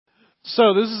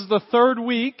So this is the third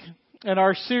week in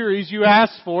our series, You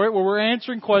Asked For It, where we're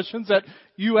answering questions that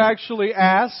you actually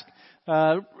asked,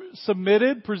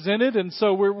 submitted, presented, and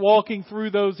so we're walking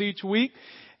through those each week.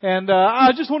 And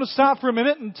I just want to stop for a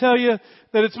minute and tell you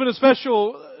that it's been a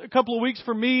special couple of weeks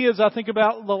for me as I think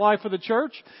about the life of the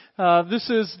church.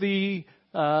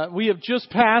 We have just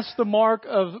passed the mark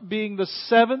of being the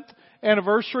 7th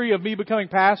anniversary of me becoming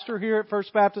pastor here at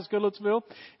First Baptist Goodlettsville.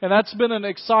 And that's been an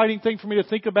exciting thing for me to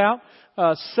think about.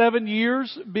 7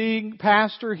 years being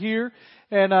pastor here.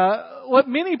 And what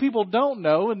many people don't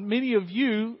know, and many of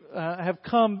you have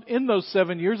come in those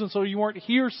 7 years, and so you weren't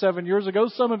here 7 years ago,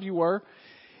 some of you were,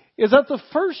 is that the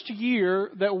first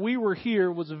year that we were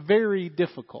here was very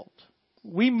difficult.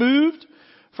 We moved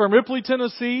from Ripley,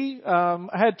 Tennessee.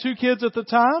 I had 2 kids at the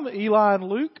time, Eli and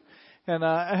Luke. And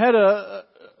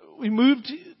we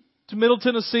moved to Middle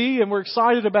Tennessee, and we're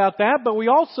excited about that. But we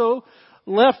also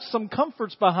left some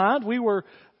comforts behind. We were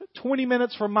 20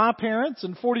 minutes from my parents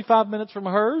and 45 minutes from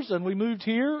hers, and we moved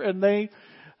here, and they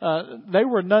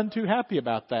were none too happy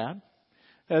about that,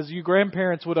 as you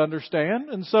grandparents would understand.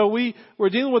 And so we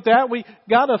were dealing with that. We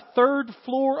got a 3rd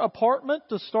floor apartment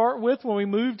to start with when we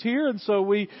moved here. And so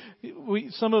we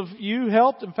some of you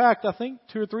helped. In fact, I think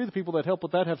 2 or 3 of the people that helped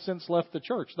with that have since left the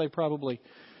church.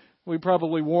 We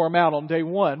probably wore them out on day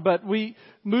 1. But we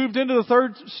moved into the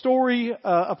 3rd story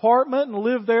apartment and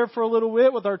lived there for a little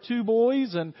bit with our 2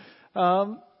 boys. And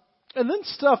then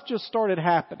stuff just started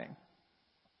happening.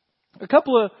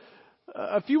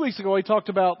 A few weeks ago, we talked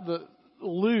about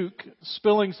Luke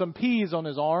spilling some peas on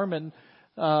his arm, and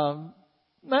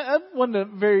that wasn't a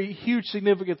very huge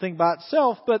significant thing by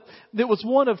itself, but it was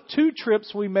one of 2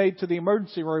 trips we made to the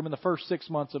emergency room in the first 6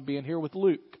 months of being here with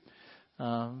Luke.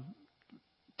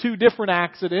 2 different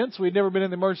accidents. We'd never been in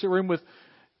the emergency room with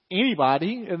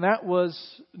anybody, and that was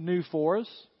new for us.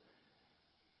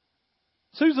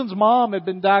 Susan's mom had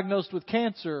been diagnosed with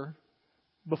cancer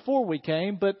before we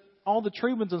came, but all the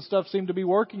treatments and stuff seemed to be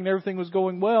working and everything was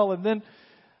going well. And then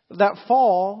that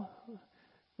fall,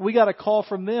 we got a call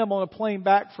from them on a plane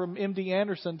back from MD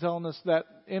Anderson telling us that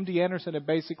MD Anderson had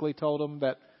basically told them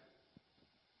that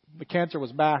the cancer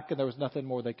was back and there was nothing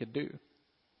more they could do.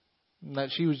 And that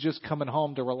she was just coming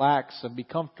home to relax and be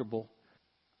comfortable.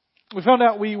 We found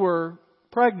out we were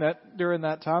pregnant during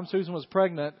that time. Susan was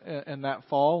pregnant in that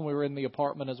fall, and we were in the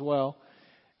apartment as well.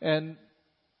 And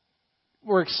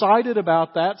we're excited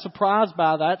about that, surprised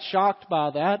by that, shocked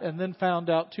by that, and then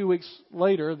found out 2 weeks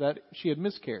later that she had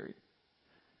miscarried.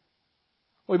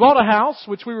 We bought a house,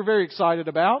 which we were very excited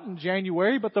about in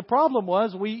January, but the problem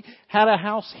was we had a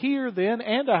house here then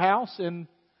and a house in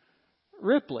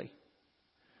Ripley.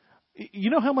 You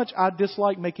know how much I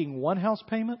dislike making one house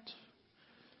payment?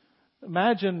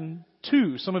 Imagine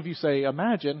 2. Some of you say,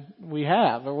 imagine. We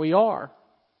have, or we are.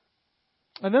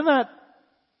 And then that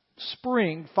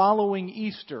spring following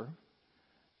Easter,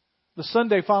 the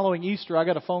Sunday following Easter, I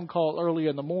got a phone call early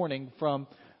in the morning from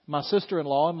my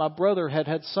sister-in-law, and my brother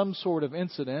had some sort of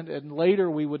incident, and later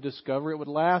we would discover it would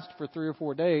last for 3 or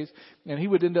 4 days, and he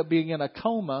would end up being in a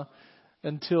coma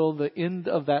until the end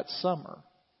of that summer.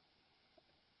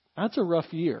 That's a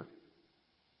rough year.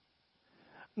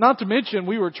 Not to mention,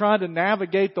 we were trying to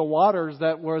navigate the waters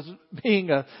that was being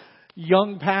a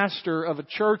young pastor of a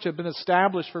church had been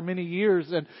established for many years,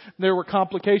 and there were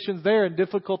complications there and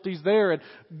difficulties there and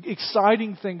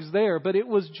exciting things there, but it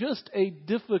was just a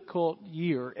difficult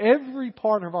year. Every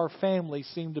part of our family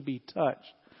seemed to be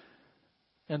touched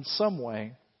in some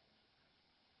way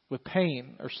with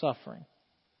pain or suffering.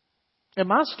 And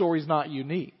my story's not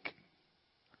unique.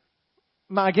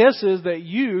 My guess is that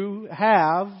you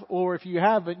have, or if you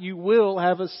haven't, you will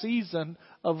have a season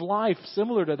of life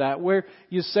similar to that, where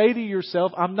you say to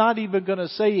yourself, I'm not even going to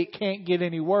say it can't get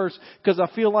any worse, because I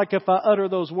feel like if I utter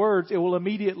those words, it will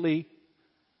immediately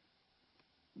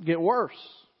get worse.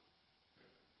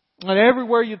 And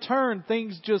everywhere you turn,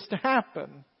 things just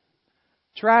happen.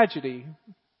 Tragedy,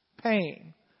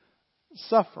 pain,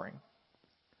 suffering.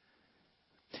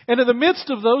 And in the midst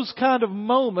of those kind of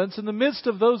moments, in the midst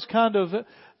of those kind of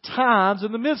times,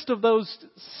 in the midst of those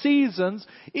seasons,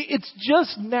 it's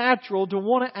just natural to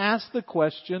want to ask the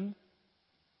question,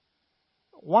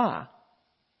 why?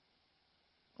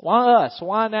 Why us?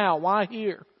 Why now? Why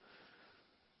here?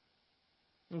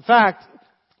 In fact,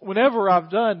 whenever I've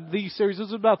done these series, this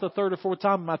is about the 3rd or 4th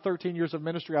time in my 13 years of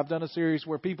ministry I've done a series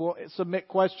where people submit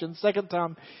questions. 2nd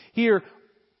time here,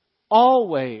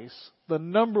 always the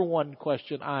number one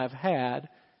question I've had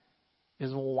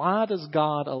is why does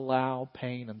God allow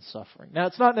pain and suffering? Now,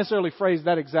 it's not necessarily phrased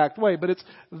that exact way, but it's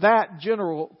that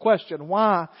general question.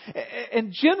 Why?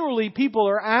 And generally, people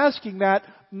are asking that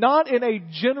not in a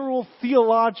general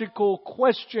theological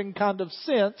question kind of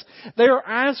sense. They are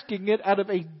asking it out of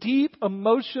a deep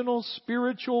emotional,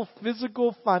 spiritual,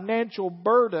 physical, financial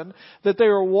burden that they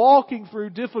are walking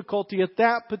through difficulty at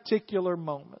that particular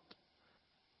moment.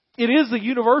 It is the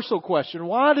universal question.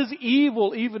 Why does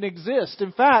evil even exist?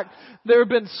 In fact, there have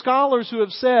been scholars who have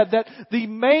said that the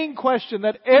main question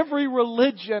that every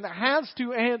religion has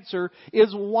to answer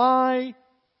is why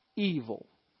evil?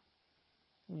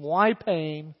 Why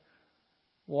pain?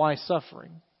 Why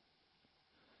suffering?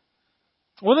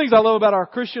 One of the things I love about our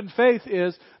Christian faith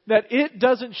is that it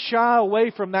doesn't shy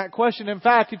away from that question. In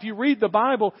fact, if you read the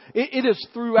Bible, it is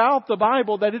throughout the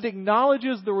Bible that it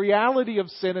acknowledges the reality of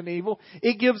sin and evil.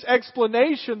 It gives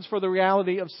explanations for the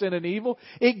reality of sin and evil.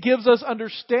 It gives us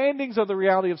understandings of the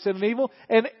reality of sin and evil.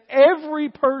 And every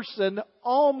person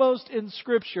almost in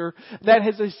Scripture that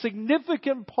has a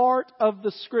significant part of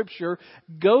the Scripture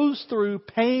goes through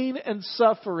pain and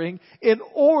suffering in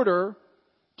order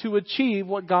to achieve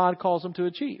what God calls them to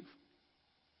achieve.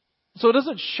 So it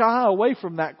doesn't shy away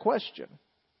from that question.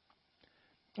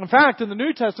 In fact, in the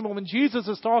New Testament, when Jesus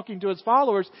is talking to His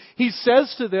followers, He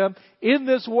says to them, in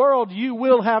this world you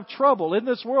will have trouble. In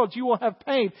this world you will have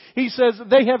pain. He says,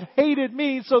 they have hated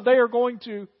me, so they are going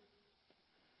to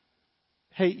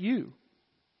hate you.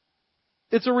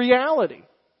 It's a reality.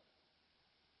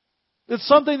 It's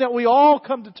something that we all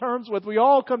come to terms with. We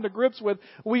all come to grips with.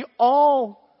 We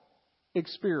all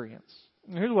experience.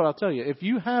 And here's what I'll tell you. If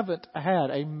you haven't had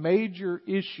a major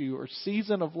issue or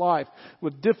season of life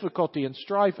with difficulty and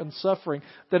strife and suffering,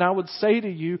 then I would say to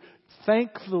you,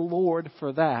 thank the Lord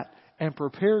for that and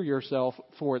prepare yourself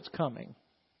for its coming.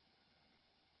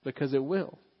 Because it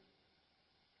will.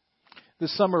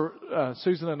 This summer,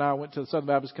 Susan and I went to the Southern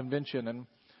Baptist Convention, and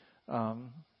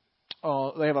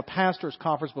they have a pastor's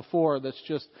conference before that's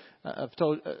just, I've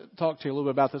talked to you a little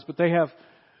bit about this, but they have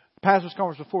pastor's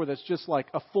conference before that's just like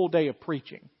a full day of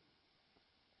preaching.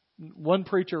 One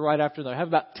preacher right after another. I have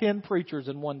about 10 preachers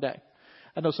in one day.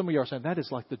 I know some of you are saying that is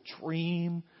like the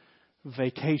dream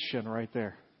vacation right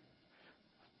there.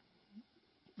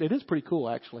 It is pretty cool,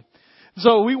 actually.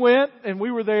 So we went and we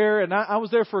were there, and I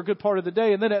was there for a good part of the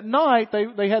day. And then at night,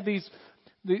 they had these,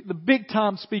 the big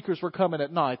time speakers were coming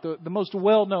at night. The most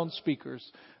well-known speakers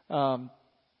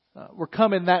were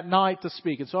coming that night to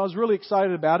speak. And so I was really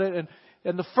excited about it.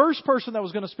 And the first person that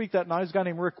was going to speak that night is a guy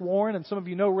named Rick Warren. And some of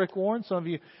you know Rick Warren. Some of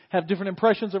you have different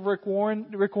impressions of Rick Warren.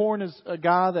 Rick Warren is a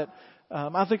guy that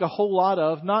I think a whole lot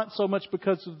of, not so much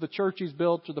because of the church he's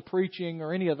built or the preaching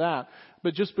or any of that,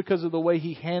 but just because of the way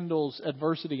he handles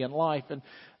adversity in life. And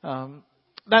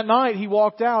that night he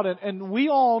walked out, and we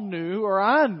all knew, or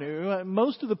I knew,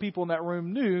 most of the people in that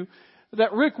room knew,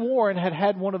 that Rick Warren had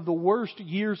had one of the worst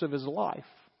years of his life.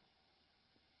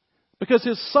 Because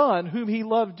his son, whom he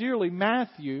loved dearly,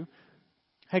 Matthew,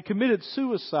 had committed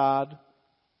suicide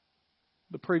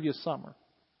the previous summer.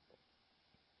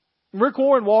 Rick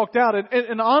Warren walked out,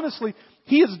 and honestly,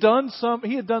 he had done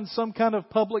some kind of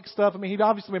public stuff. I mean, he'd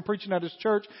obviously been preaching at his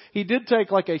church. He did take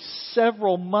like a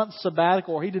several month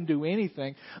sabbatical where he didn't do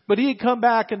anything. But he had come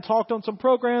back and talked on some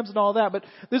programs and all that. But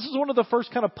this is one of the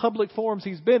first kind of public forums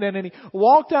he's been in. And he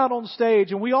walked out on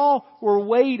stage, and we all were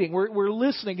waiting. We're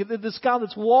listening. This guy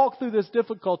that's walked through this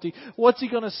difficulty, what's he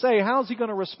going to say? How's he going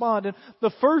to respond? And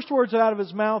the first words out of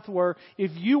his mouth were,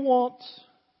 if you want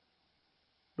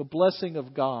the blessing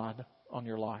of God on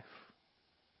your life,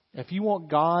 if you want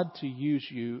God to use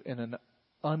you in an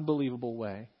unbelievable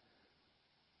way,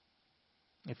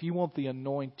 if you want the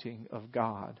anointing of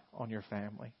God on your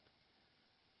family,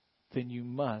 then you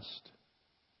must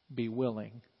be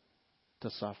willing to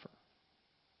suffer.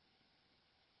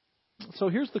 So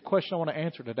here's the question I want to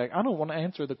answer today. I don't want to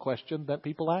answer the question that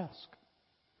people ask.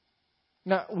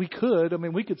 Now, we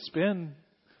could spend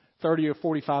 30 or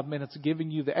 45 minutes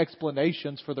giving you the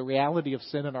explanations for the reality of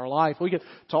sin in our life. We could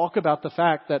talk about the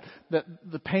fact that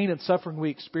the pain and suffering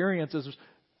we experience is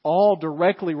all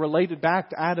directly related back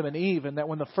to Adam and Eve, and that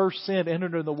when the first sin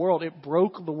entered into the world, it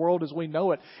broke the world as we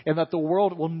know it, and that the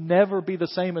world will never be the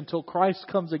same until Christ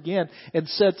comes again and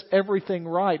sets everything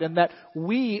right, and that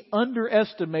we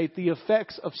underestimate the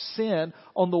effects of sin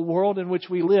on the world in which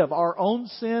we live. Our own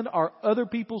sin, our other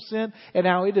people's sin, and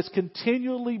how it is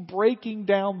continually breaking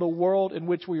down the world in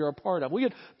which we are a part of. We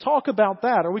could talk about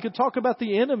that, or we could talk about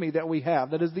the enemy that we have,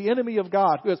 that is the enemy of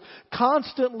God, who is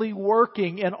constantly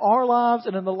working in our lives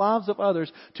and in the the lives of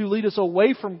others to lead us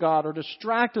away from God or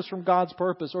distract us from God's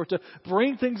purpose or to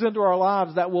bring things into our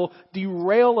lives that will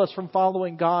derail us from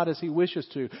following God as He wishes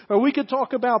to. Or we could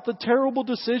talk about the terrible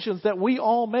decisions that we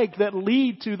all make that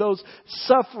lead to those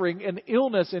suffering and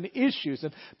illness and issues.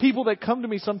 And people that come to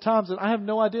me sometimes and I have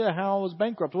no idea how I was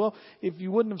bankrupt. Well, if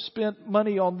you wouldn't have spent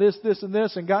money on this, this, and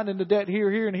this and gotten into debt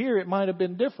here, and here, it might have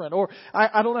been different. Or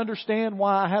I don't understand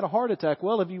why I had a heart attack.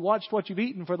 Well, have you watched what you've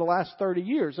eaten for the last 30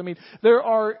 years? I mean, there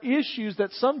are issues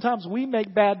that sometimes we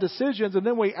make bad decisions and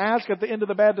then we ask at the end of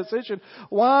the bad decision,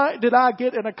 why did I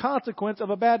get in a consequence of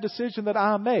a bad decision that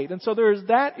I made? And so there is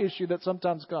that issue that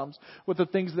sometimes comes with the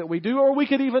things that we do. Or we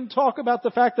could even talk about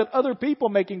the fact that other people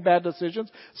making bad decisions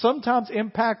sometimes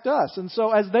impact us. And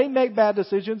so as they make bad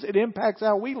decisions, it impacts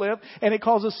how we live and it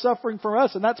causes suffering for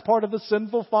us. And that's part of the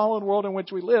sinful, fallen world in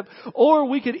which we live. Or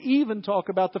we could even talk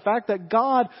about the fact that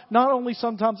God not only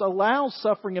sometimes allows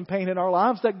suffering and pain in our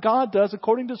lives, that God does,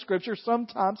 according to Scripture,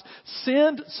 sometimes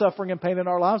send suffering and pain in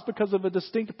our lives because of a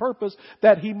distinct purpose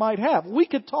that He might have. We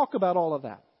could talk about all of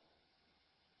that.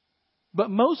 But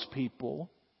most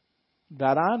people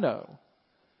that I know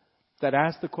that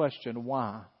ask the question,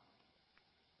 why,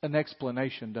 an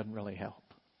explanation doesn't really help.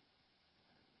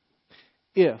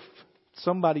 If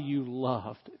somebody you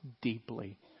loved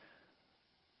deeply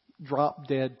dropped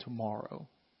dead tomorrow,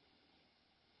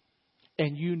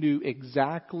 and you knew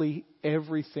exactly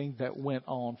everything that went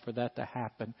on for that to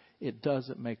happen, it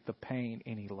doesn't make the pain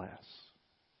any less.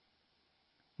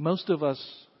 Most of us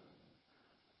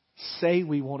say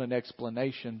we want an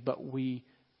explanation, but we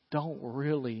don't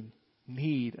really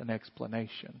need an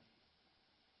explanation.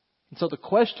 And so the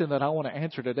question that I want to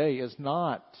answer today is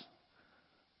not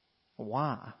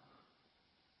why.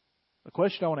 The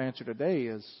question I want to answer today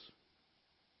is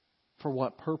for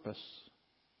what purpose?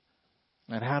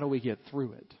 And how do we get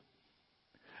through it?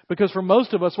 Because for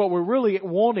most of us, what we're really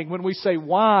wanting when we say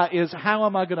why is how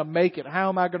am I going to make it? How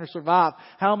am I going to survive?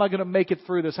 How am I going to make it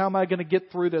through this? How am I going to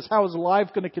get through this? How is life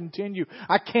going to continue?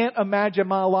 I can't imagine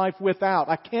my life without.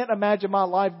 I can't imagine my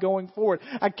life going forward.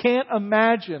 I can't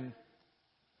imagine.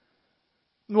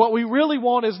 What we really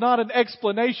want is not an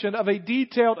explanation of a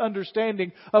detailed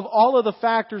understanding of all of the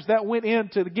factors that went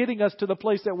into getting us to the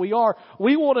place that we are.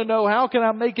 We want to know, how can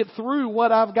I make it through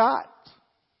what I've got?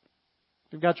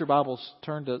 If you've got your Bibles,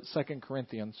 turn to 2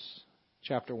 Corinthians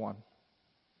chapter 1.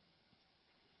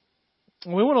 I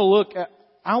want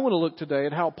to look today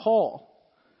at how Paul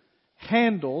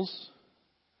handles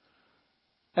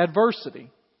adversity,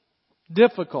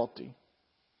 difficulty,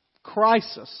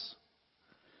 crisis.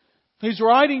 He's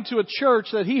writing to a church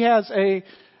that he has a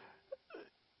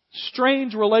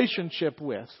strange relationship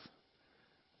with.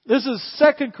 This is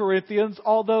 2 Corinthians,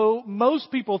 although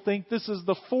most people think this is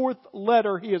the fourth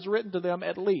letter he has written to them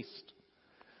at least.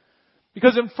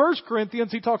 Because in 1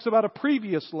 Corinthians he talks about a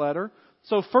previous letter.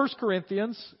 So 1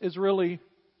 Corinthians is really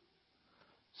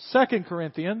 2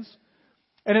 Corinthians.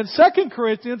 And in 2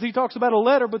 Corinthians he talks about a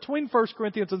letter between 1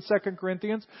 Corinthians and 2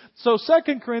 Corinthians. So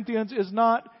 2 Corinthians is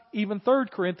not even 3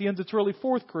 Corinthians, it's really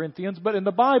 4 Corinthians. But in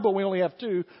the Bible we only have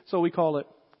 2, so we call it,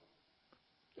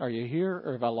 are you here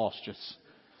or have I lost you?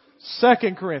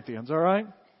 2 Corinthians, all right?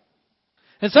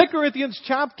 In 2 Corinthians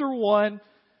chapter 1,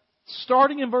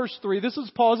 starting in verse 3, this is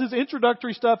Paul's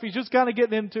introductory stuff. He's just kind of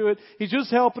getting into it. He's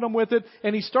just helping them with it.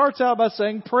 And he starts out by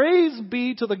saying, "Praise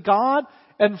be to the God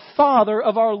and Father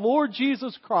of our Lord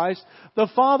Jesus Christ, the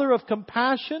Father of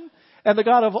compassion and the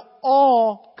God of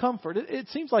all comfort." It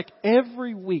seems like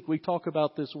every week we talk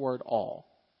about this word all.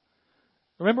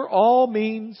 Remember, all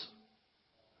means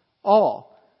all.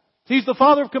 He's the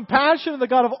Father of compassion and the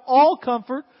God of all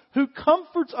comfort, who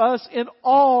comforts us in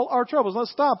all our troubles.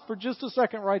 Let's stop for just a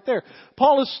second right there.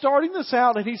 Paul is starting this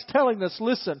out and he's telling us,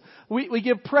 listen, we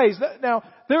give praise. Now,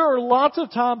 there are lots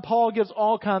of times Paul gives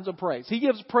all kinds of praise. He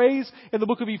gives praise in the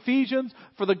book of Ephesians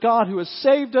for the God who has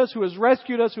saved us, who has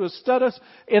rescued us, who has stood us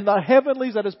in the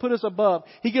heavenlies, that has put us above.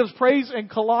 He gives praise in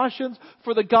Colossians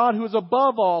for the God who is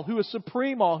above all, who is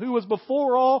supreme all, who was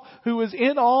before all, who is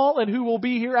in all, and who will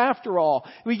be here after all.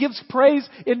 He gives praise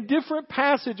in different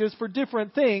passages for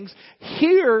different things.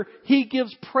 Here, he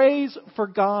gives praise for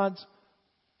God's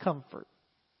comfort.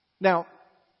 Now,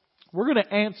 we're going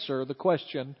to answer the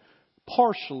question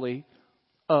partially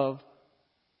of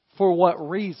for what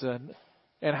reason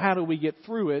and how do we get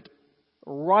through it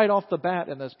right off the bat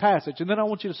in this passage. And then I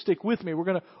want you to stick with me. We're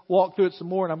going to walk through it some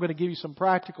more and I'm going to give you some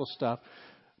practical stuff.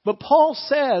 But Paul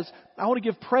says, I want to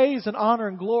give praise and honor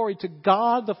and glory to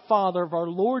God the Father of our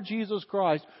Lord Jesus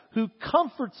Christ, who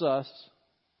comforts us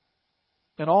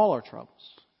in all our troubles.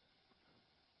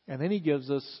 And then he gives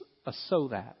us a so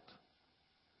that.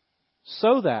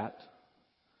 So that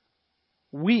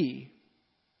we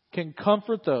can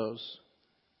comfort those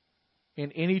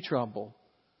in any trouble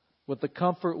with the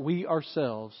comfort we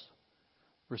ourselves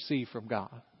receive from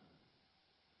God.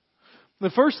 The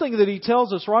first thing that he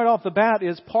tells us right off the bat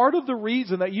is part of the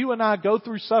reason that you and I go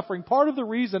through suffering, part of the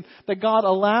reason that God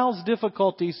allows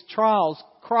difficulties, trials,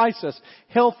 crisis,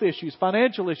 health issues,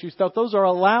 financial issues, that those are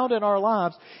allowed in our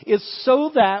lives, is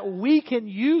so that we can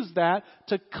use that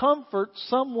to comfort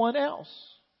someone else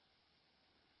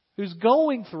who's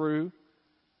going through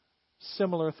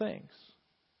similar things.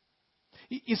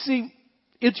 You see,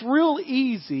 it's real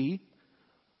easy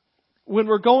when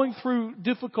we're going through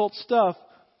difficult stuff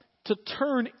to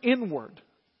turn inward.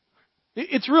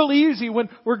 It's real easy when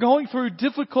we're going through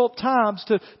difficult times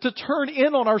to turn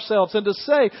in on ourselves and to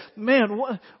say, man,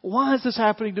 why is this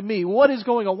happening to me? What is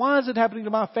going on? Why is it happening to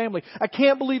my family? I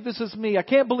can't believe this is me.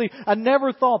 I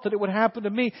never thought that it would happen to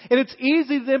me. And it's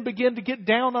easy to then begin to get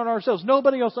down on ourselves.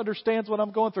 Nobody else understands what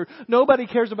I'm going through. Nobody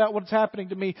cares about what's happening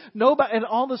to me. And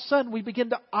all of a sudden we begin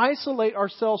to isolate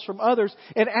ourselves from others.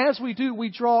 And as we do, we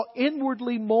draw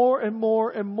inwardly more and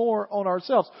more and more on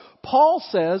ourselves. Paul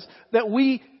says that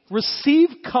we receive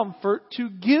comfort to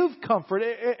give comfort.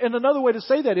 And another way to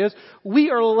say that is we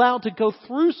are allowed to go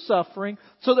through suffering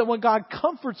so that when God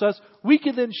comforts us, we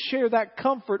can then share that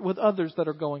comfort with others that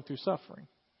are going through suffering.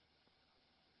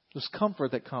 This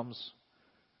comfort that comes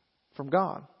from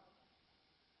God.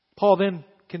 Paul then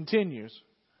continues.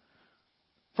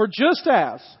 For just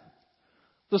as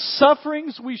the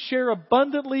sufferings we share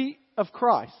abundantly of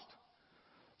Christ,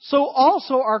 so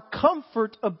also our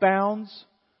comfort abounds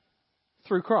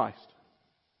through Christ.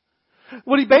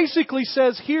 What he basically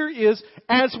says here is,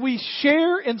 as we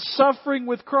share in suffering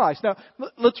with Christ. Now,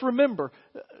 let's remember,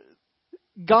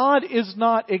 God is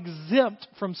not exempt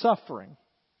from suffering.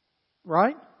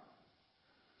 Right?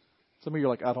 Some of you are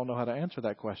like, I don't know how to answer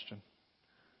that question.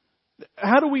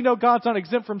 How do we know God's not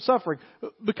exempt from suffering?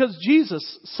 Because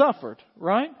Jesus suffered,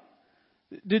 right?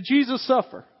 Did Jesus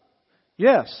suffer?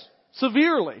 Yes.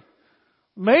 Severely.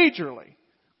 Majorly.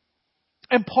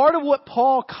 And part of what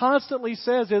Paul constantly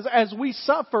says is, as we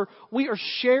suffer, we are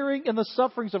sharing in the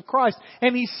sufferings of Christ.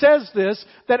 And he says this,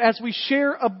 that as we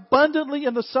share abundantly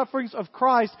in the sufferings of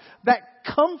Christ, that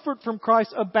comfort from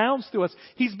Christ abounds to us.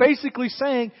 He's basically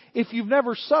saying, if you've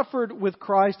never suffered with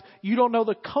Christ, you don't know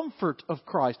the comfort of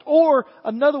Christ. Or,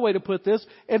 another way to put this,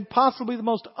 and possibly the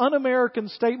most un-American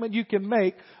statement you can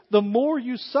make, the more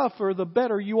you suffer, the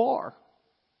better you are.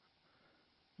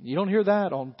 You don't hear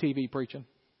that on TV preaching.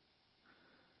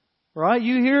 Right?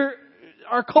 You hear,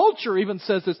 our culture even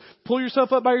says this, pull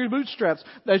yourself up by your bootstraps.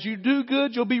 As you do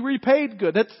good, you'll be repaid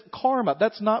good. That's karma.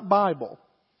 That's not Bible.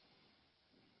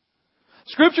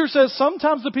 Scripture says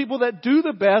sometimes the people that do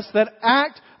the best, that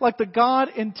act like the God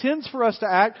intends for us to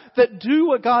act, that do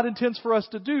what God intends for us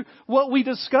to do, what we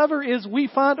discover is we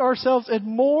find ourselves in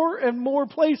more and more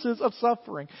places of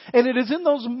suffering. And it is in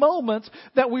those moments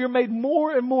that we are made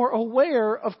more and more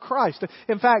aware of Christ.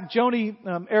 In fact, Joni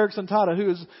Eareckson Tada,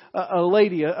 who is a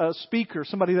lady, a speaker,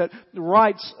 somebody that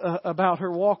writes about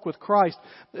her walk with Christ,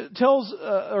 tells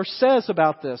or says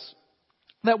about this,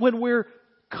 that when we're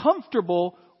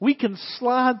comfortable, we can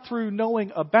slide through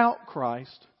knowing about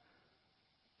Christ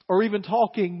or even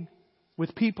talking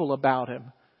with people about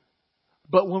Him.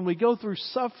 But when we go through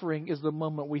suffering is the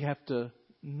moment we have to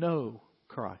know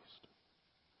Christ.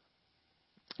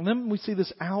 And then we see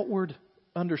this outward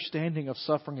understanding of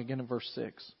suffering again in verse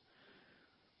 6.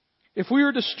 If we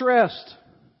are distressed,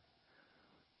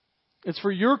 it's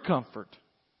for your comfort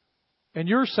and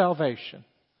your salvation.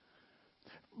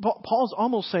 Paul's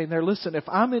almost saying there, listen, if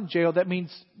I'm in jail, that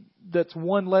means that's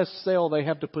one less cell they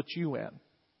have to put you in.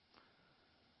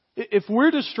 If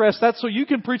we're distressed, that's so you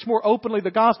can preach more openly the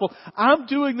gospel. I'm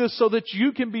doing this so that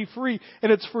you can be free,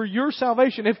 and it's for your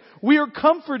salvation. If we are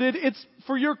comforted, it's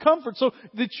for your comfort, so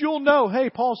that you'll know, hey,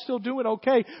 Paul's still doing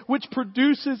okay, which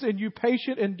produces in you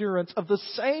patient endurance of the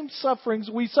same sufferings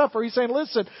we suffer. He's saying,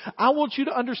 listen, I want you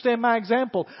to understand my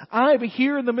example. I'm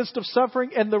here in the midst of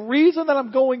suffering, and the reason that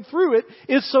I'm going through it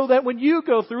is so that when you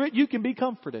go through it, you can be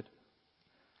comforted.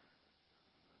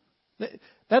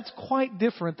 That's quite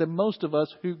different than most of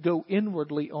us who go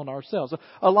inwardly on ourselves.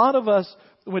 A lot of us,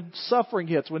 when suffering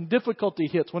hits, when difficulty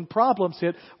hits, when problems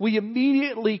hit, we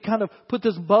immediately kind of put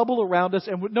this bubble around us,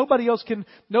 and nobody else can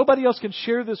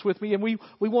share this with me, and we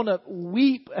want to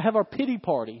weep, have our pity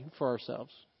party for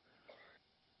ourselves.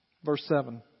 Verse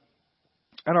 7.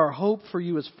 And our hope for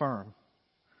you is firm,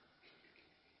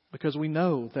 because we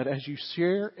know that as you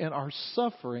share in our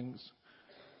sufferings,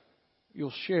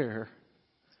 you'll share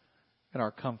in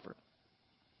our comfort.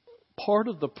 Part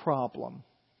of the problem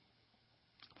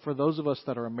for those of us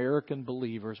that are American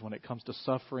believers when it comes to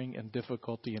suffering and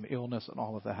difficulty and illness and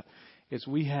all of that is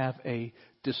we have a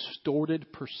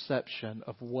distorted perception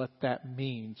of what that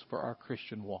means for our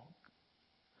Christian walk.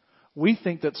 We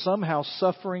think that somehow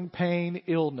suffering, pain,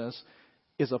 illness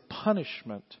is a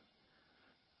punishment,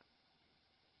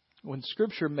 when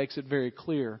Scripture makes it very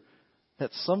clear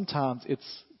that sometimes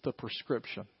it's the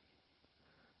prescription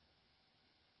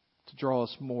to draw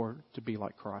us more to be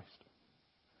like Christ.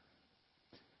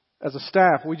 As a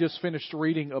staff, we just finished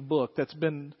reading a book that's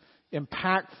been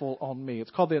impactful on me.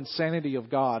 It's called The Insanity of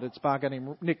God. It's by a guy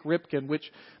named Nick Ripken,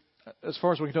 which, as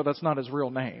far as we can tell, that's not his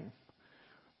real name.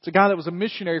 It's a guy that was a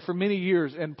missionary for many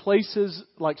years in places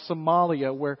like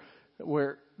Somalia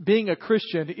where being a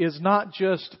Christian is not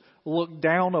just looked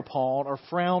down upon or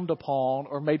frowned upon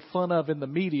or made fun of in the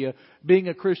media. Being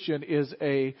a Christian is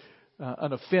an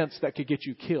offense that could get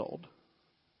you killed.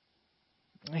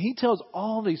 And he tells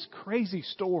all these crazy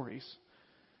stories.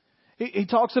 He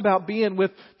talks about being with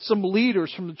some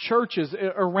leaders from the churches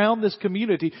around this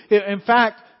community. In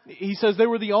fact, he says they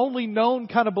were the only known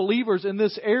kind of believers in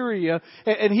this area.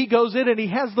 And he goes in and he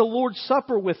has the Lord's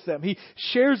Supper with them. He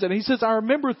shares it. And he says, I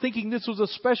remember thinking this was a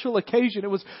special occasion. It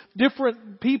was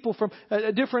different people from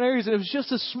different areas. And it was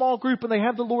just a small group and they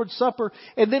had the Lord's Supper.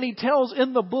 And then he tells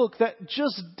in the book that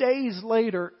just days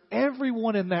later,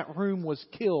 everyone in that room was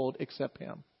killed except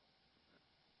him.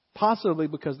 Possibly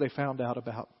because they found out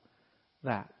about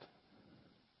that.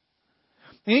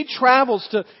 And he travels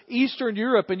to Eastern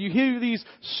Europe and you hear these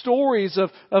stories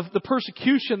of the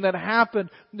persecution that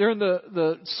happened during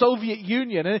the Soviet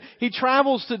Union. And he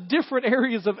travels to different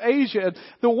areas of Asia. And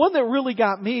the one that really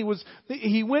got me was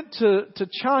he went to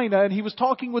China and he was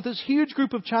talking with this huge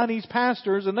group of Chinese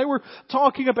pastors and they were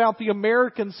talking about the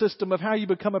American system of how you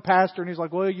become a pastor. And he's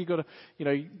like, well, you go up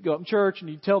in church and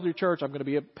you tell your church, I'm going to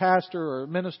be a pastor or a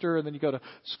minister. And then you go to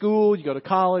school, you go to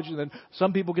college, and then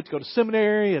some people get to go to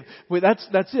seminary. And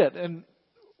that's it. And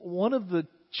one of the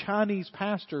Chinese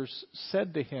pastors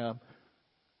said to him,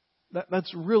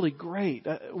 that's really great.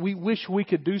 We wish we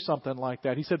could do something like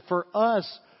that. He said, for us,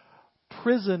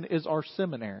 prison is our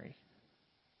seminary.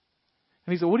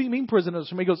 And he said, what do you mean prison is?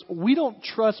 He goes, we don't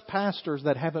trust pastors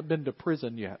that haven't been to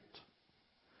prison yet.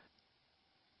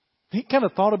 He kind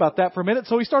of thought about that for a minute.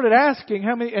 So he started asking,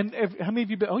 how many of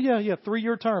you been? Oh, yeah,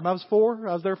 3-year term. I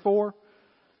was there 4.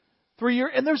 3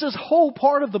 years. And there's this whole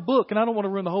part of the book, and I don't want to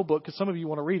ruin the whole book because some of you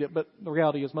want to read it, but the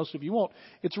reality is most of you won't.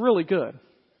 It's really good.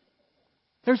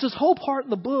 There's this whole part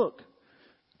in the book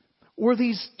where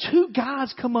these 2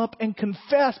 guys come up and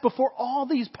confess before all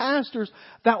these pastors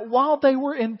that while they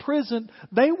were in prison,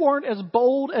 they weren't as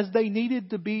bold as they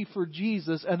needed to be for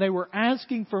Jesus, and they were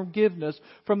asking forgiveness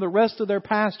from the rest of their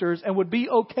pastors and would be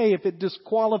okay if it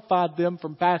disqualified them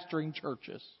from pastoring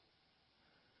churches.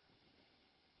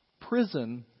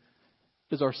 Prison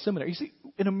is our seminary. You see,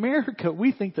 in America,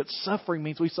 we think that suffering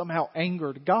means we somehow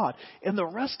angered God. In the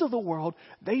rest of the world,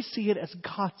 they see it as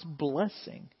God's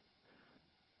blessing.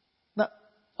 Not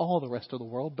all the rest of the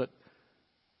world, but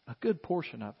a good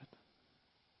portion of it.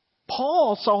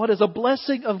 Paul saw it as a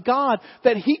blessing of God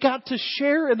that he got to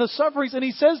share in the sufferings. And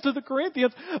he says to the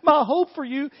Corinthians, my hope for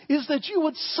you is that you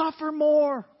would suffer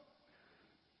more.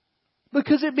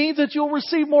 Because it means that you'll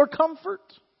receive more comfort.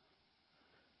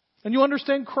 And you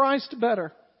understand Christ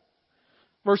better.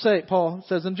 Verse 8, Paul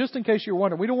says, and just in case you're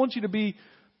wondering, we don't want you to be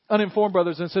uninformed,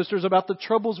 brothers and sisters, about the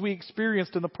troubles we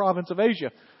experienced in the province of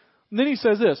Asia. And then he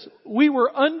says this, we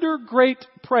were under great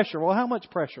pressure. Well, how much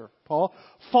pressure, Paul?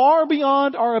 Far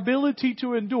beyond our ability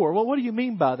to endure. Well, what do you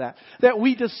mean by that? That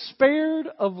we despaired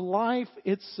of life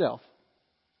itself.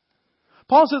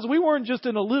 Paul says we weren't just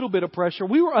in a little bit of pressure.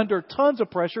 We were under tons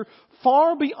of pressure,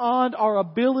 far beyond our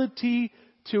ability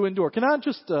to endure. Can I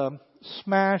just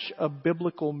smash a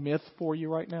biblical myth for you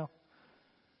right now?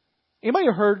 Anybody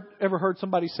ever heard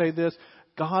somebody say this?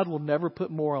 God will never put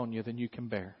more on you than you can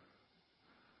bear.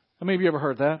 How many of you ever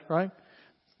heard that, right?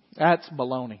 That's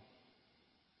baloney.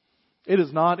 It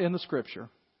is not in the Scripture.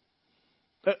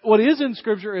 What is in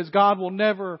Scripture is God will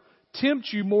never tempt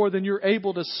you more than you're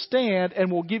able to stand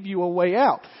and will give you a way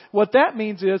out. What that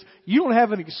means is you don't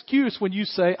have an excuse when you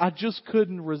say, I just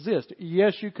couldn't resist.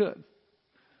 Yes, you could.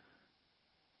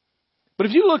 But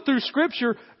if you look through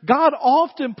Scripture, God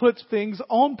often puts things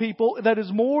on people that is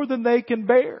more than they can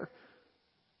bear.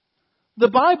 The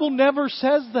Bible never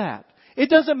says that. It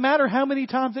doesn't matter how many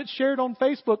times it's shared on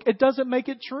Facebook. It doesn't make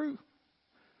it true.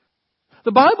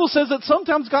 The Bible says that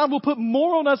sometimes God will put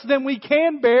more on us than we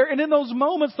can bear. And in those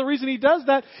moments, the reason He does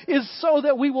that is so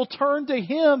that we will turn to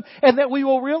Him and that we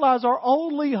will realize our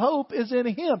only hope is in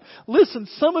Him. Listen,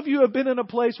 some of you have been in a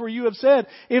place where you have said,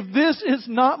 if this is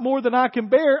not more than I can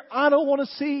bear, I don't want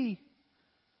to see.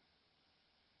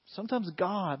 Sometimes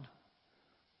God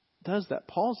does that.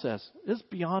 Paul says, it's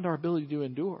beyond our ability to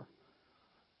endure.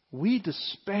 We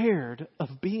despaired of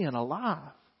being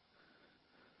alive.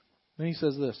 Then he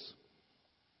says this.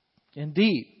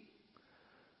 Indeed,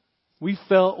 we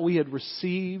felt we had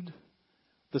received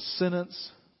the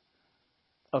sentence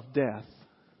of death.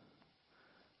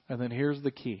 And then here's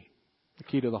the key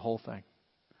to the whole thing.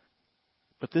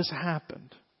 But this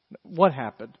happened. What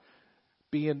happened?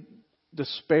 Being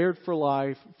despaired for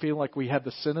life, feeling like we had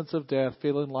the sentence of death,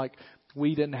 feeling like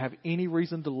we didn't have any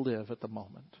reason to live at the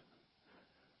moment.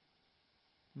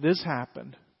 This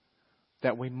happened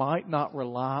that we might not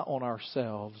rely on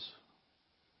ourselves,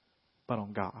 but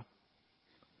on God.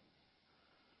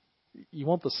 You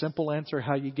want the simple answer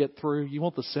how you get through? You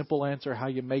want the simple answer how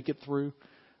you make it through?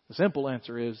 The simple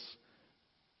answer is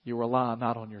you rely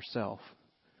not on yourself,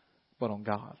 but on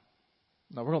God.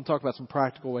 Now, we're going to talk about some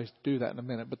practical ways to do that in a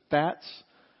minute, but that's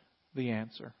the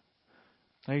answer.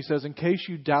 And he says, in case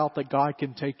you doubt that God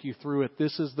can take you through it,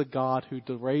 this is the God who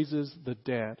raises the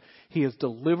dead. He has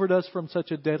delivered us from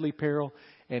such a deadly peril,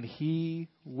 and He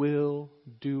will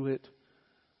do it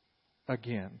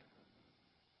again.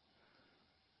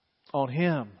 On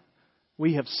Him,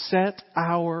 we have set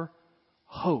our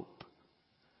hope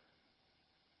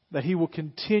that He will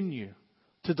continue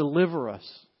to deliver us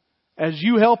as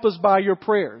you help us by your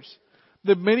prayers,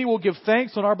 that many will give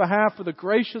thanks on our behalf for the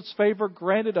gracious favor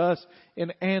granted us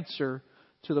in answer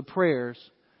to the prayers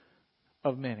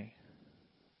of many.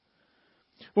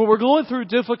 When we're going through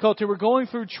difficulty, we're going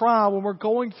through trial, when we're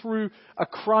going through a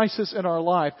crisis in our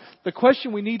life, the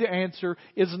question we need to answer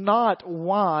is not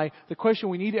why. The question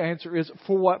we need to answer is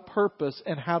for what purpose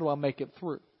and how do I make it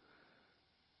through?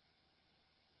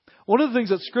 One of the things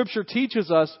that Scripture teaches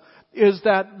us is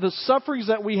that the sufferings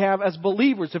that we have as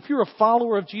believers, if you're a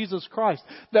follower of Jesus Christ,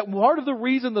 that part of the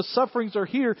reason the sufferings are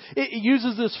here, it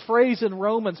uses this phrase in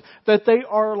Romans, that they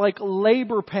are like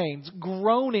labor pains,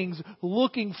 groanings,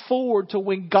 looking forward to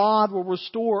when God will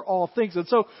restore all things. And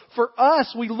so for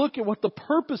us, we look at what the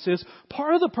purpose is.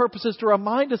 Part of the purpose is to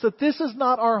remind us that this is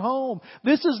not our home.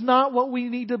 This is not what we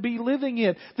need to be living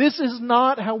in. This is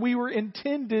not how we were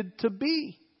intended to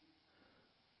be.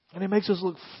 And it makes us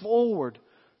look forward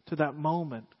to that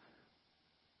moment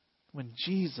when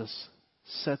Jesus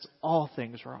sets all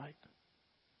things right.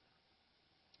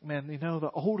 Man, you know, the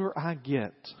older I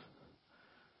get,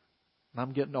 and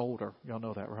I'm getting older. Y'all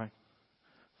know that, right?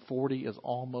 40 is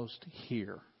almost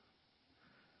here.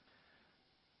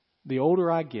 The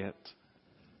older I get,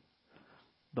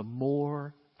 the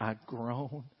more I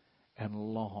groan and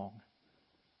long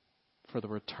for the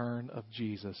return of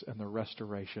Jesus and the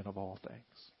restoration of all things.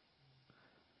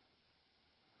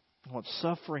 What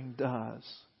suffering does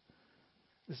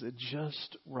is it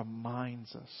just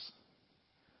reminds us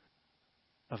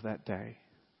of that day.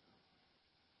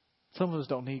 Some of us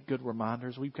don't need good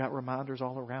reminders. We've got reminders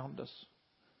all around us.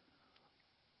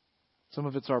 Some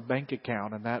of it's our bank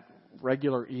account and that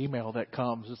regular email that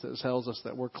comes that tells us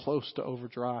that we're close to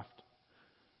overdraft.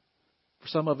 For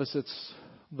some of us, it's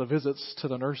the visits to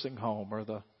the nursing home or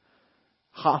the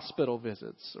hospital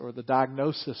visits or the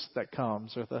diagnosis that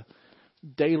comes or the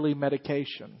daily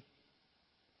medication.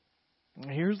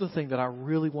 And here's the thing that I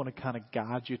really want to kind of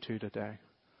guide you to today.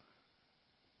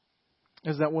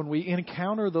 Is that when we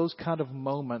encounter those kind of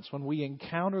moments, when we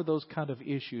encounter those kind of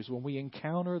issues, when we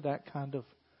encounter that kind of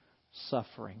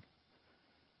suffering,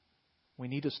 we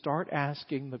need to start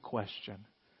asking the question,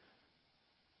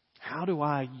 how do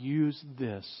I use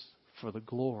this for the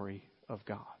glory of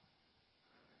God?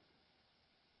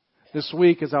 This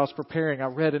week, as I was preparing, I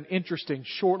read an interesting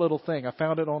short little thing. I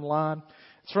found it online.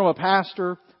 It's from a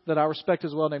pastor that I respect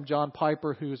as well named John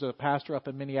Piper, who's a pastor up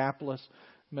in Minneapolis,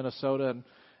 Minnesota.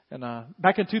 And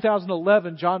back in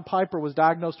 2011, John Piper was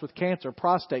diagnosed with cancer,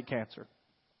 prostate cancer.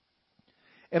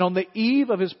 And on the eve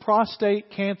of his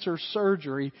prostate cancer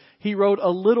surgery, he wrote a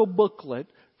little booklet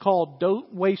called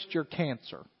Don't Waste Your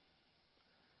Cancer.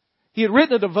 He had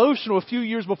written a devotional a few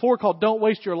years before called Don't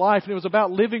Waste Your Life, and it was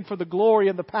about living for the glory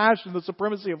and the passion and the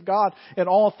supremacy of God in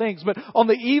all things. But on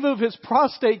the eve of his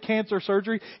prostate cancer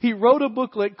surgery, he wrote a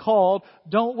booklet called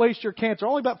Don't Waste Your Cancer,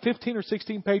 only about 15 or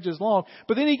 16 pages long.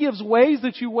 But then he gives ways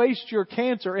that you waste your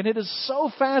cancer, and it is so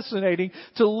fascinating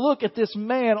to look at this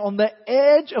man on the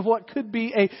edge of what could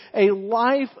be a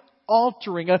life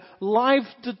life-altering, a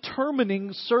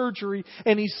life-determining surgery.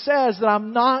 And He says that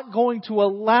I'm not going to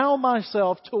allow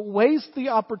myself to waste the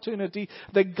opportunity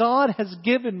that God has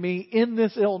given me in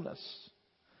this illness.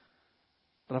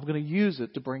 But I'm going to use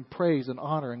it to bring praise and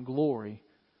honor and glory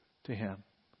to Him.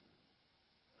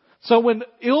 So when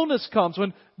illness comes,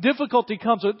 when difficulty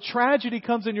comes, when tragedy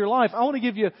comes in your life, I want to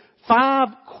give you 5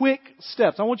 quick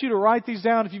steps. I want you to write these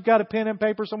down if you've got a pen and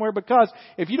paper somewhere, because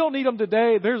if you don't need them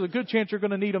today, there's a good chance you're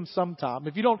going to need them sometime.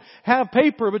 If you don't have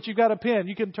paper but you've got a pen,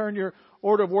 you can turn your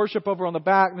order of worship over on the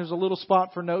back and there's a little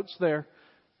spot for notes there.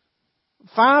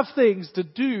 5 things to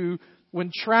do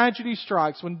when tragedy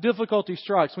strikes, when difficulty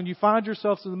strikes, when you find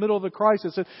yourselves in the middle of a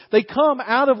crisis. They come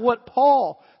out of what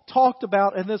Paul talked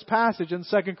about in this passage in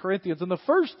 2 Corinthians. And the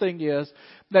first thing is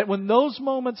that when those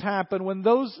moments happen, when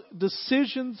those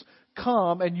decisions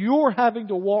come and you're having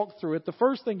to walk through it, the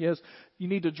first thing is you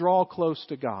need to draw close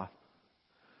to God.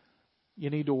 You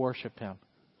need to worship Him.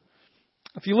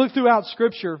 If you look throughout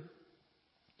Scripture,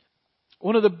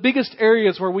 one of the biggest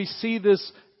areas where we see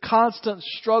this constant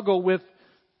struggle with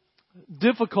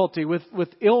difficulty, with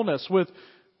illness, with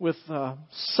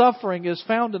suffering is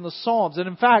found in the Psalms. And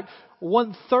in fact,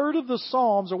 1/3 of the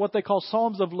Psalms are what they call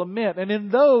Psalms of Lament. And in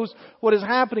those, what is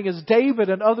happening is David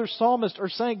and other psalmists are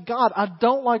saying, God, I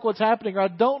don't like what's happening, or I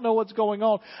don't know what's going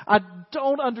on. I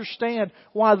don't understand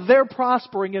why they're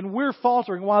prospering and we're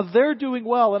faltering, why they're doing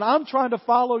well and I'm trying to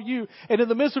follow You. And in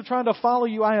the midst of trying to follow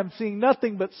You, I am seeing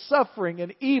nothing but suffering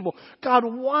and evil. God,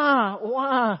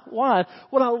 why?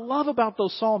 What I love about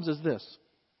those Psalms is this.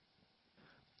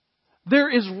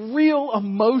 There is real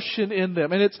emotion in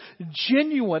them, and it's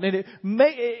genuine, and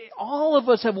all of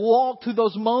us have walked through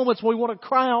those moments when we want to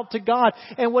cry out to God.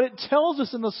 And what it tells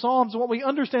us in the Psalms, and what we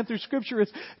understand through Scripture,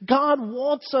 is God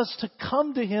wants us to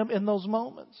come to Him in those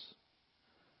moments.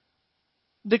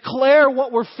 Declare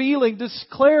what we're feeling,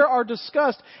 declare our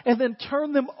disgust, and then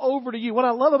turn them over to You. What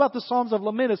I love about the Psalms of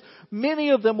Lament is many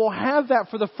of them will have that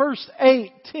for the first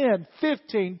 8, 10,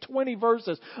 15, 20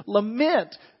 verses.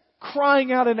 Lament,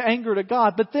 crying out in anger to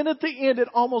God. But then at the end, it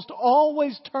almost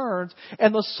always turns,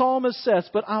 and the psalmist says,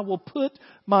 but I will put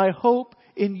my hope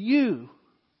in You.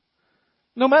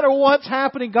 No matter what's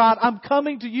happening, God, I'm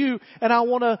coming to You, and I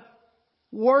want to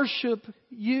worship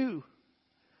You.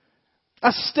 I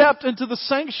stepped into the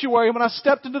sanctuary. When I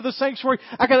stepped into the sanctuary,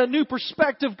 I got a new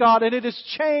perspective, God, and it has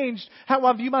changed how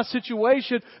I view my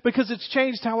situation, because it's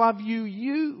changed how I view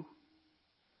You.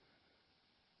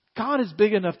 God is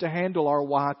big enough to handle our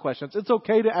why questions. It's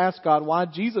okay to ask God why.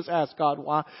 Jesus asked God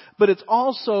why. But it's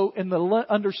also in the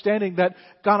understanding that,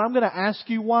 God, I'm going to ask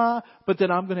You why, but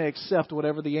then I'm going to accept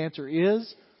whatever the answer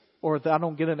is, or if I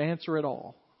don't get an answer at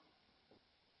all.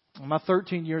 In my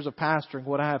 13 years of pastoring,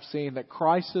 what I have seen, that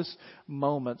crisis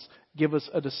moments give us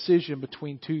a decision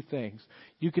between 2 things.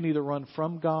 You can either run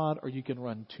from God or you can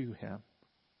run to Him.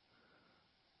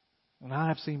 And I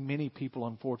have seen many people,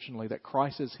 unfortunately, that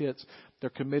crisis hits, they're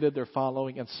committed, they're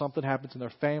following, and something happens in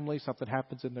their family, something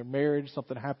happens in their marriage,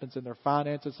 something happens in their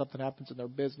finances, something happens in their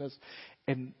business,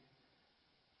 and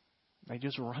they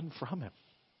just run from Him.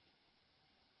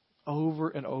 Over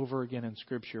and over again in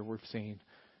Scripture, we've seen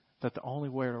that the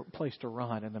only place to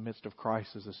run in the midst of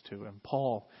crisis is to Him.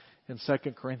 Paul, in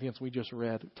 2 Corinthians, we just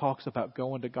read, talks about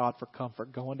going to God for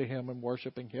comfort, going to Him and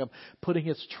worshiping Him, putting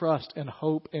his trust and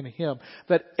hope in Him,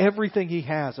 that everything he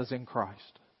has is in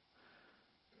Christ.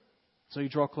 So you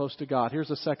draw close to God. Here's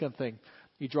the second thing.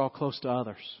 You draw close to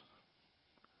others.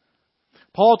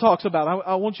 Paul talks about,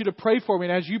 I want you to pray for me.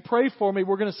 And as you pray for me,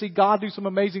 we're going to see God do some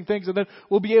amazing things. And then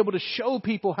we'll be able to show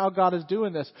people how God is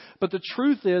doing this. But the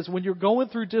truth is, when you're going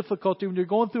through difficulty, when you're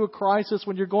going through a crisis,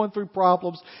 when you're going through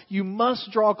problems, you must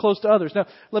draw close to others. Now,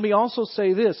 let me also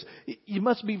say this. You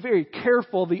must be very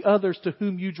careful the others to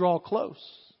whom you draw close.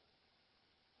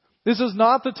 This is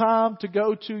not the time to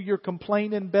go to your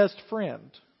complaining best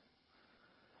friend.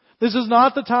 This is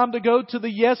not the time to go to the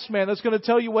yes man that's going to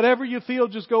tell you whatever you feel,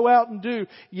 just go out and do.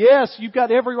 Yes, you've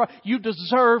got every right. You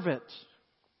deserve it.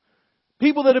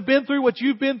 People that have been through what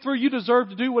you've been through, you deserve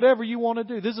to do whatever you want to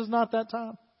do. This is not that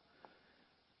time.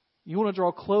 You want to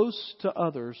draw close to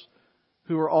others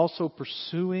who are also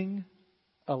pursuing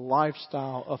a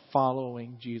lifestyle of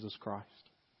following Jesus Christ.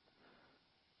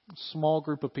 A small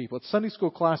group of people. Sunday school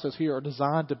classes here are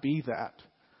designed to be that.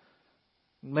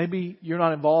 Maybe you're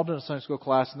not involved in a Sunday school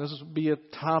class, and this would be a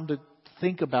time to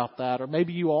think about that. Or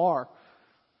maybe you are.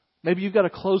 Maybe you've got a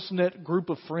close-knit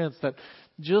group of friends that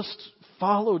just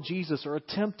follow Jesus or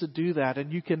attempt to do that,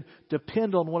 and you can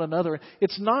depend on one another.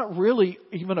 It's not really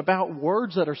even about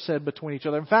words that are said between each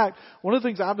other. In fact, one of the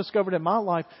things I've discovered in my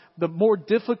life, the more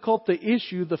difficult the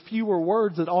issue, the fewer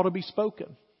words that ought to be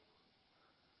spoken.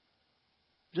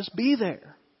 Just be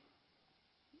there.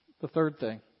 The third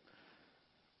thing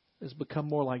is become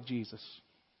more like Jesus.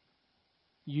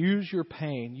 Use your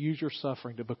pain, use your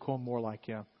suffering to become more like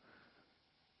Him.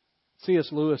 C.S.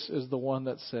 Lewis is the one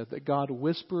that said that God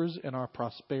whispers in our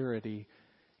prosperity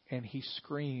and He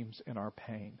screams in our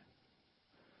pain.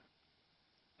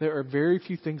 There are very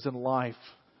few things in life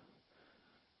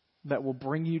that will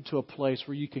bring you to a place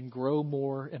where you can grow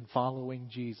more in following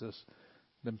Jesus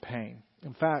than pain.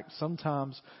 In fact,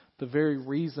 sometimes the very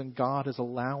reason God is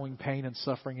allowing pain and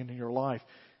suffering into your life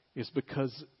is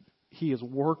because He is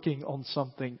working on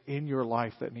something in your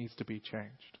life that needs to be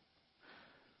changed.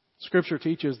 Scripture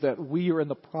teaches that we are in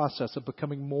the process of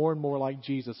becoming more and more like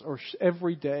Jesus, or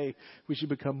every day we should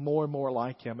become more and more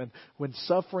like Him. And when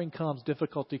suffering comes,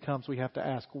 difficulty comes, we have to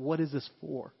ask, what is this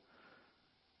for?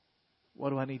 What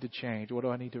do I need to change? What do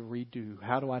I need to redo?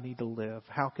 How do I need to live?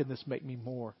 How can this make me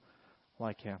more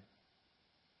like Him?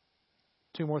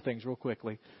 Two more things real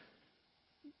quickly.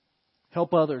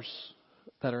 Help others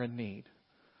that are in need.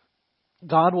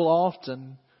 God will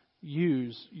often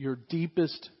use your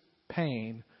deepest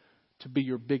pain to be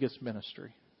your biggest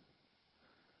ministry.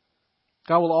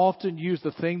 God will often use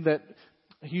the thing that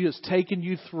He has taken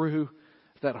you through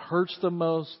that hurts the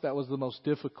most, that was the most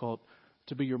difficult,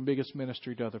 to be your biggest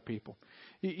ministry to other people.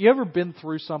 You ever been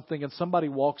through something and somebody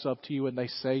walks up to you and they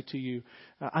say to you,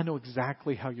 I know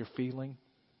exactly how you're feeling.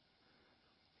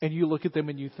 And you look at them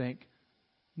and you think,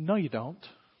 no, you don't.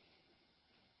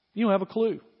 You don't have a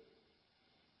clue.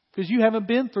 Because you haven't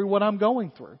been through what I'm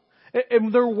going through.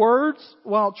 And their words,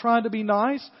 while trying to be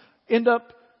nice, end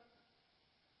up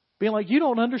being like, you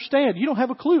don't understand. You don't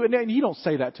have a clue. And you don't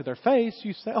say that to their face.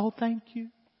 You say, oh, thank you.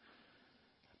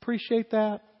 Appreciate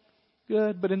that.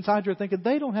 Good. But inside you're thinking,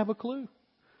 they don't have a clue.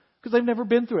 Because they've never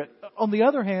been through it. On the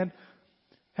other hand,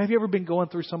 have you ever been going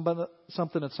through something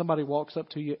and somebody walks up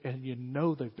to you and you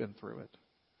know they've been through it?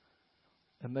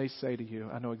 And they say to you,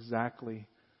 I know exactly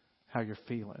how you're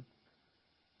feeling.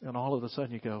 And all of a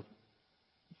sudden you go,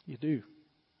 you do.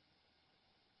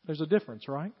 There's a difference,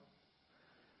 right?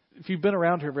 If you've been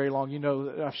around here very long, you know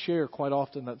that I share quite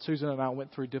often that Susan and I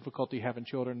went through difficulty having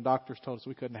children, and doctors told us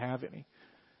we couldn't have any.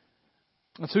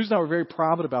 And Susan and I were very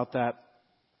private about that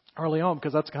early on,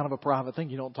 because that's kind of a private thing.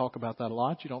 You don't talk about that a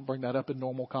lot. You don't bring that up in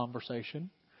normal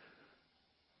conversation.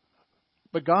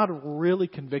 But God really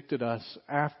convicted us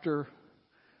after,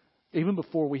 even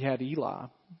before we had Eli,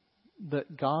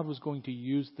 that God was going to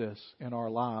use this in our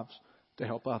lives to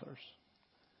help others.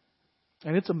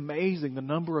 And it's amazing the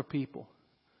number of people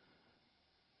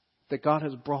that God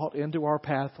has brought into our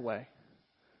pathway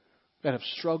that have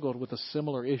struggled with a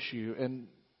similar issue, and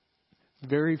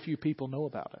very few people know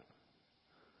about it.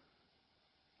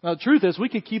 Now, the truth is, we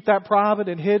could keep that private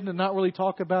and hidden and not really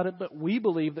talk about it, but we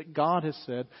believe that God has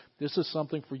said this is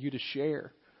something for you to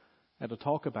share and to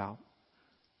talk about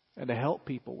and to help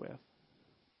people with.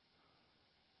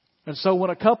 And so when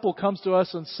a couple comes to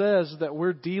us and says that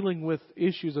we're dealing with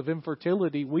issues of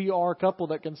infertility, we are a couple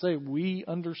that can say, we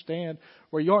understand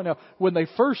where you are. Now, when they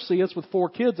first see us with 4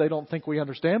 kids, they don't think we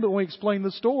understand. But when we explain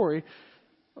the story,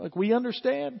 like, we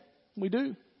understand. We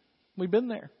do. We've been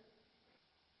there.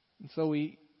 And so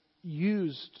we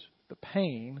used the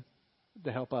pain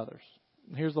to help others.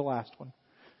 And here's the last one,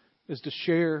 is to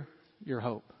share your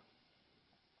hope.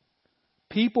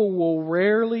 People will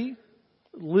rarely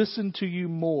listen to you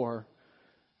more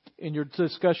in your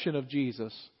discussion of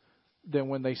Jesus than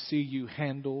when they see you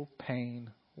handle pain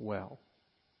well.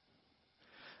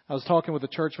 I was talking with a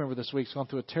church member this week. He's gone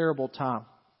through a terrible time,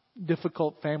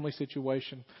 difficult family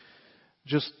situation,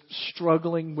 just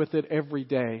struggling with it every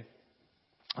day.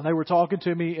 And they were talking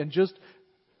to me, and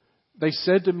they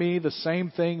said to me the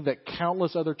same thing that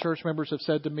countless other church members have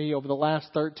said to me over the last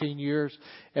 13 years.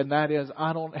 And that is,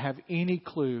 I don't have any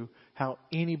clue how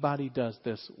anybody does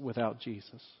this without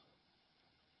Jesus.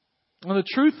 And the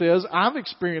truth is, I've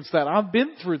experienced that. I've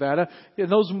been through that. In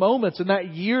those moments, in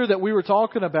that year that we were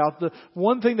talking about, the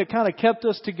one thing that kind of kept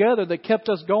us together, that kept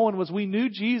us going, was we knew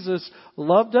Jesus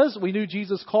loved us. We knew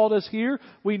Jesus called us here.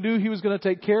 We knew He was going to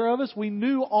take care of us. We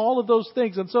knew all of those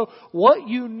things. And so what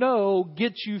you know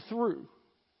gets you through.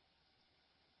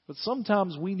 But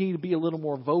sometimes we need to be a little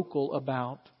more vocal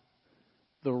about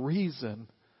the reason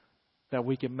that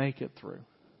we can make it through.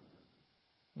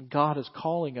 God is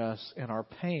calling us in our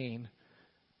pain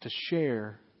to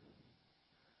share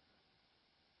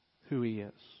who He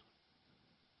is.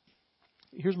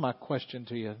 Here's my question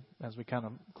to you as we kind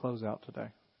of close out today.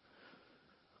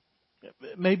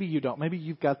 Maybe you don't. Maybe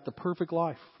you've got the perfect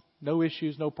life. No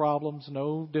issues, no problems,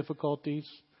 no difficulties.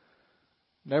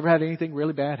 Never had anything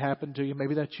really bad happen to you.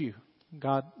 Maybe that's you.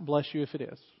 God bless you if it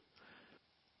is.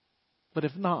 But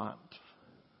if not,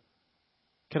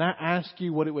 can I ask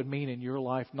you what it would mean in your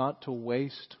life not to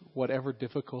waste whatever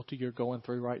difficulty you're going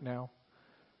through right now?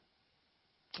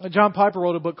 John Piper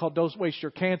wrote a book called Don't Waste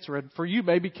Your Cancer. And for you,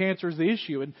 maybe cancer is the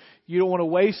issue and you don't want to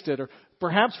waste it. Or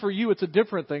perhaps for you, it's a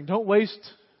different thing. Don't waste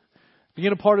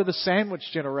being a part of the sandwich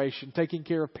generation, taking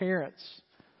care of parents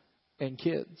and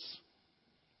kids.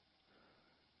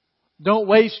 Don't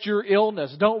waste your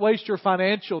illness. Don't waste your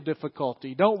financial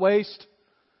difficulty. Don't waste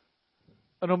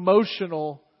an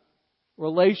emotional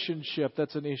relationship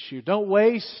that's an issue. Don't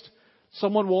waste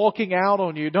someone walking out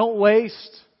on you. Don't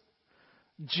waste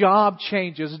job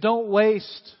changes. Don't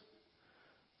waste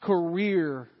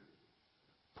career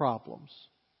problems.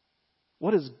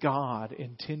 What is God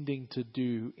intending to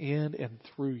do in and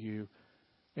through you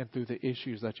and through the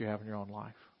issues that you have in your own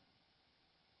life?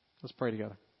 Let's pray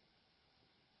together.